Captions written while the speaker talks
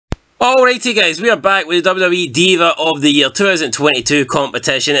Alrighty guys, we are back with the WWE Diva of the Year 2022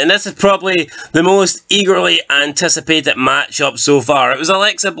 competition, and this is probably the most eagerly anticipated matchup so far. It was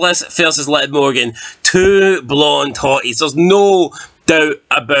Alexa Bliss versus Liv Morgan, two blonde hotties. There's no doubt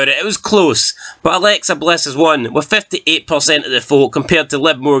about it. It was close, but Alexa Bliss has won with 58% of the vote compared to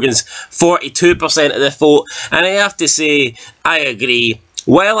Liv Morgan's 42% of the vote, and I have to say, I agree.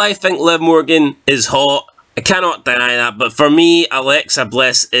 While I think Liv Morgan is hot, I cannot deny that, but for me, Alexa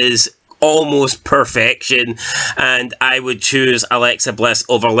Bliss is almost perfection, and I would choose Alexa Bliss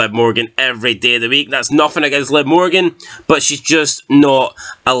over Liv Morgan every day of the week. That's nothing against Liv Morgan, but she's just not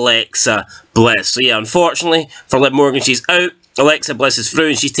Alexa Bliss. So yeah, unfortunately, for Liv Morgan, she's out. Alexa Bliss is through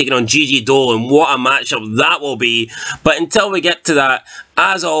and she's taking on Gigi Dole, and what a matchup that will be. But until we get to that,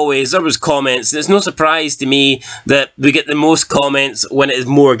 as always, there was comments, and it's no surprise to me that we get the most comments when it is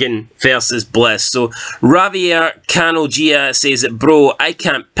Morgan versus Bliss. So Javier Canogia says that, bro, I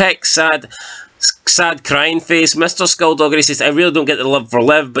can't pick, sad crying face. Mr. Skullduggery says, I really don't get the love for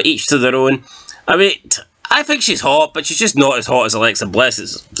Liv, but each to their own. I mean, I think she's hot, but she's just not as hot as Alexa Bliss.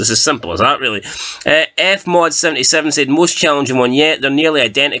 It's as simple as that, really. FMod77 said, most challenging one yet. They're nearly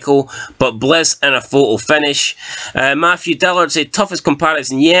identical, but Bliss in a photo finish. Matthew Dillard said, toughest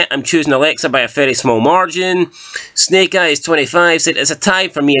comparison yet. I'm choosing Alexa by a very small margin. Snake Eyes 25 said, it's a tie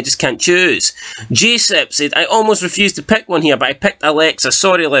for me. I just can't choose. J-Sip said, I almost refused to pick one here, but I picked Alexa.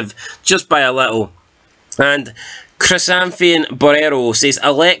 Sorry, Liv, just by a little. And Chrysanthemum Borrero says,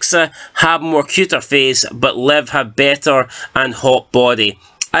 Alexa have more cuter face, but Liv have better and hot body.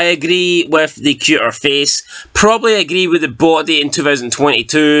 I agree with the cuter face. Probably agree with the body in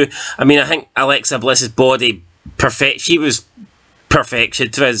 2022. I mean, I think Alexa Bliss's body, perfect. She was perfection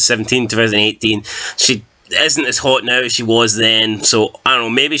 2017, 2018. She isn't as hot now as she was then. So, I don't know,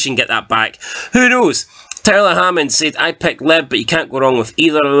 maybe she can get that back. Who knows? Tyler Hammond said, I picked Liv, but you can't go wrong with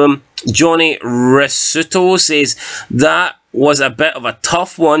either of them. Johnny Rissuto says, that was a bit of a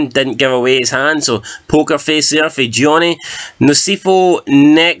tough one, didn't give away his hand, so poker face there for Johnny. Nocifo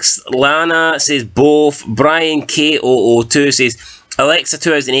Next Lana says both. Brian K002 says, Alexa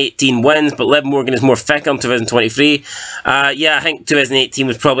 2018 wins, but Liv Morgan is more thicker in 2023. Yeah, I think 2018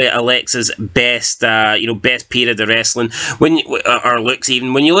 was probably Alexa's best, best period of wrestling. Or looks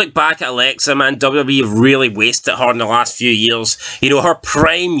even. When you look back at Alexa, man, WWE have really wasted her in the last few years. You know, her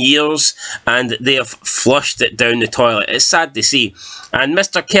prime years, and they have flushed it down the toilet. It's sad to see. And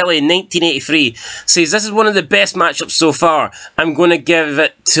Mr. Kelly, 1983, says, this is one of the best matchups so far. I'm going to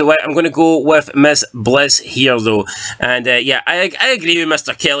go with Miss Bliss here, though. And yeah, I agree with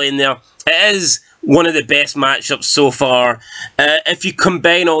Mr. Kelly in there. It is one of the best matchups so far. If you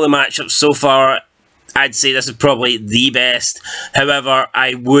combine all the matchups so far, I'd say this is probably the best. However,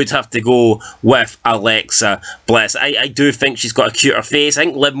 I would have to go with Alexa Bliss. I do think she's got a cuter face. I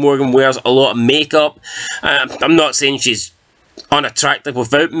think Liv Morgan wears a lot of makeup. I'm not saying she's unattractive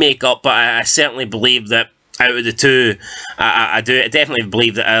without makeup, but I certainly believe that out of the two, I definitely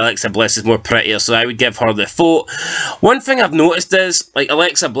believe that Alexa Bliss is more prettier, so I would give her the vote. One thing I've noticed is, like,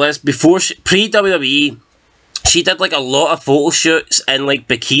 Alexa Bliss, before pre-WWE, she did like a lot of photo shoots in like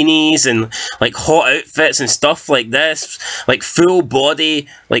bikinis and like hot outfits and stuff like this, like full body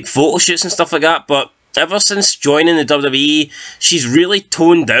like photo shoots and stuff like that, but ever since joining the WWE, she's really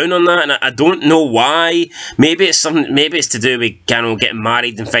toned down on that, and I don't know why. Maybe it's to do with, getting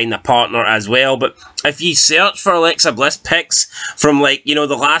married and finding a partner as well. But if you search for Alexa Bliss pics from, like,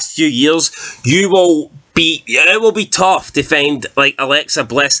 the last few years, it will be tough to find like Alexa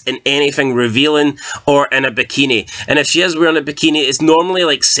Bliss in anything revealing or in a bikini. And if she is wearing a bikini, it's normally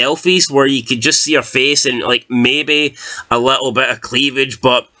like selfies where you could just see her face and like maybe a little bit of cleavage,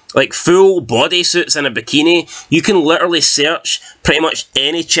 but like full bodysuits in a bikini, you can literally search pretty much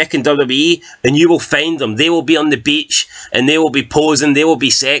any chick in WWE and you will find them. They will be on the beach and they will be posing, they will be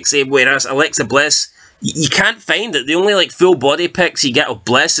sexy, whereas Alexa Bliss, you can't find it. The only like full body pics you get of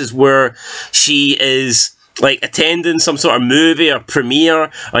Bliss is where she is like attending some sort of movie or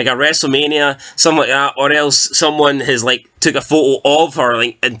premiere, like a WrestleMania, something like that, or else someone has like took a photo of her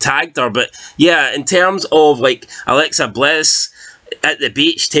like and tagged her. But yeah, in terms of like Alexa Bliss at the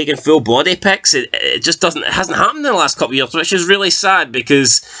beach taking full body pics, it hasn't happened in the last couple of years, which is really sad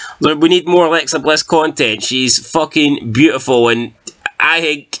because we need more Alexa Bliss content. She's fucking beautiful, and I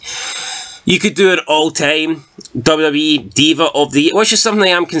think you could do an all-time WWE Diva of the Year, which is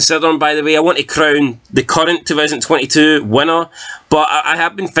something I'm considering, by the way. I want to crown the current 2022 winner, but I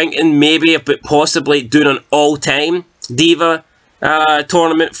have been thinking maybe about possibly doing an all-time Diva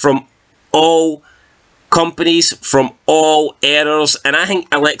tournament from all companies from all eras, and I think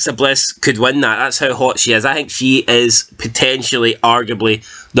Alexa Bliss could win that. That's how hot she is. I think she is potentially, arguably,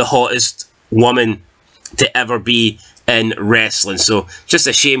 the hottest woman to ever be in wrestling. So, just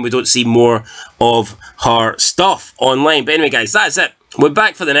a shame we don't see more of her stuff online. But anyway, guys, that's it. We're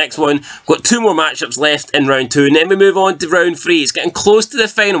back for the next one. We've got 2 more matchups left in round 2, and then we move on to round 3. It's getting close to the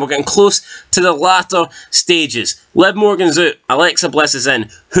final. We're getting close to the latter stages. Liv Morgan's out. Alexa Bliss is in.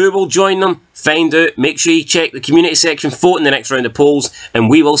 Who will join them? Find out. Make sure you check the community section, vote in the next round of polls, and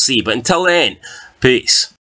we will see. But until then, peace.